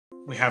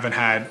We haven't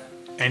had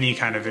any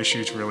kind of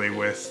issues really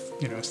with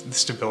the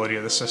stability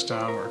of the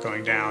system or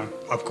going down.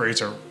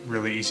 Upgrades are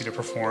really easy to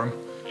perform.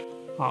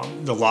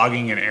 The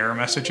logging and error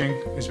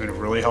messaging has been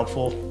really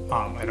helpful.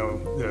 I know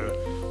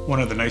one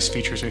of the nice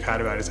features we've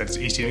had about it is that it's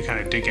easy to kind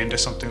of dig into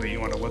something that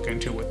you want to look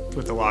into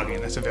with the logging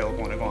that's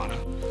available in Iguana.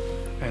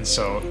 And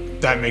so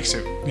that makes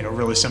it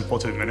really simple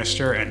to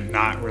administer and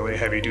not really a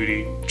heavy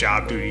duty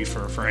job duty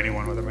for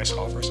anyone, whether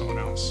myself or someone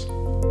else.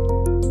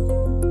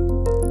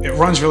 It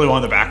runs really well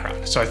in the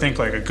background. So I think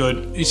like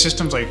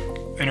systems like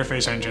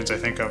interface engines I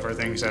think of are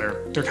things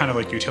that they're kind of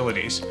like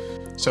utilities.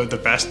 So the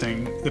best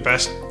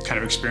kind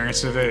of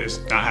experience of it is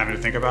not having to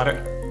think about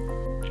it.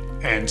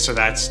 And so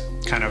that's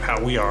kind of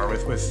how we are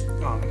with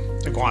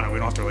Iguana. We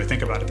don't have to really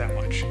think about it that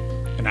much.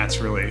 And that's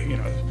really,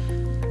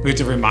 we have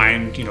to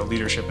remind,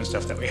 leadership and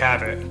stuff that we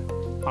have it.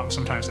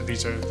 Sometimes that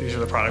these are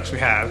the products we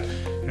have,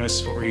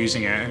 this is what we're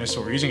using it, and this is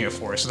what we're using it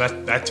for. So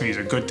that to me is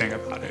a good thing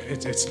about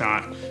it. It's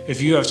not,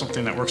 if you have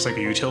something that works like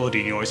a utility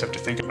and you always have to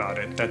think about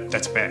it,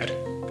 that's bad,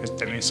 because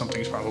that means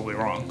something's probably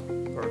wrong,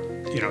 or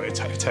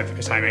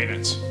it's high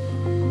maintenance.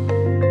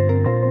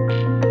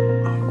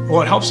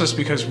 Well, it helps us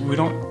because we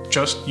don't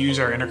just use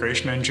our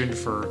integration engine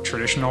for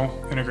traditional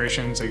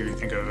integrations, like if you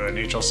think of an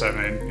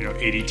HL7,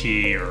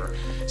 ADT or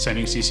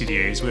sending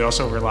CCDAs. We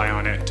also rely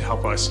on it to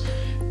help us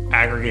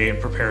aggregate and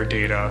prepare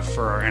data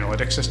for our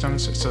analytic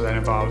systems. So that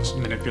involves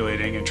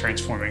manipulating and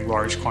transforming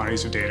large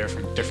quantities of data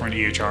from different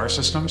EHR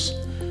systems.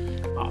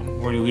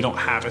 Where we don't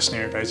have a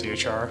standardized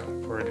EHR.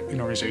 We're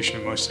an organization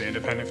of mostly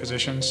independent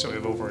physicians, so we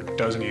have over a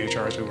dozen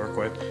EHRs we work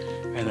with.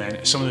 And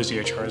then some of those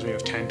EHRs we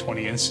have 10,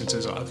 20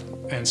 instances of.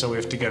 And so we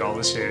have to get all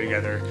this data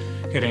together,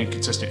 get it in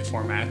consistent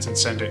formats, and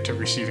send it to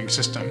receiving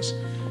systems.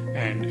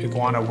 And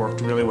Iguana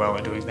worked really well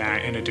at doing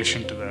that in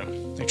addition to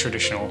the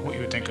traditional, what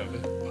you would think of,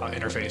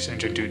 interface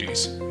engine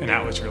duties. And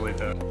that was really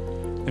the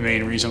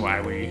main reason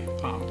why we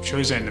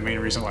chose it, and the main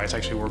reason why it's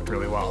actually worked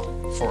really well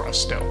for us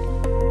still.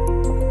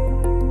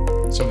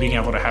 So being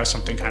able to have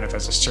something kind of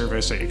as a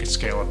service that you could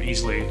scale up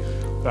easily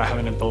without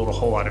having to build a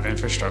whole lot of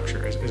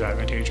infrastructure is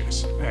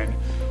advantageous. And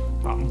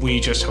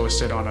we just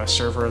hosted on a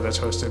server that's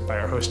hosted by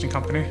our hosting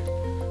company.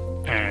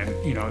 And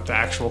the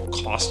actual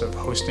cost of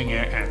hosting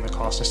it and the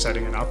cost of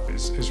setting it up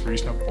is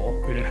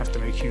reasonable. We didn't have to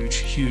make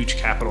huge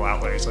capital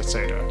outlays, let's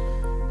say,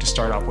 to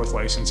start up with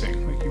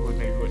licensing like you would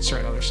maybe with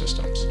certain other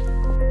systems.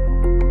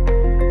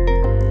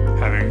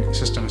 Having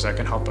systems that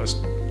can help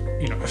us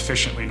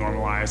efficiently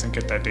normalize and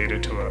get that data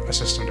to a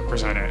system to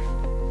present it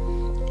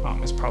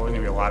is probably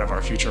going to be a lot of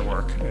our future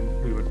work,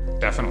 and we would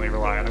definitely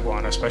rely on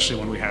Iguana, especially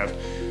when we have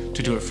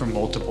to do it for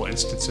multiple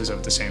instances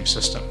of the same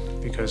system,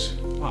 because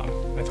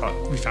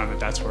we found that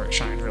that's where it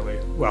shined really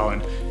well,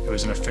 and it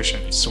was an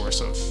efficient source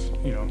of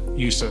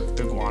use of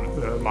the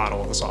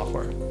model of the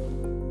software.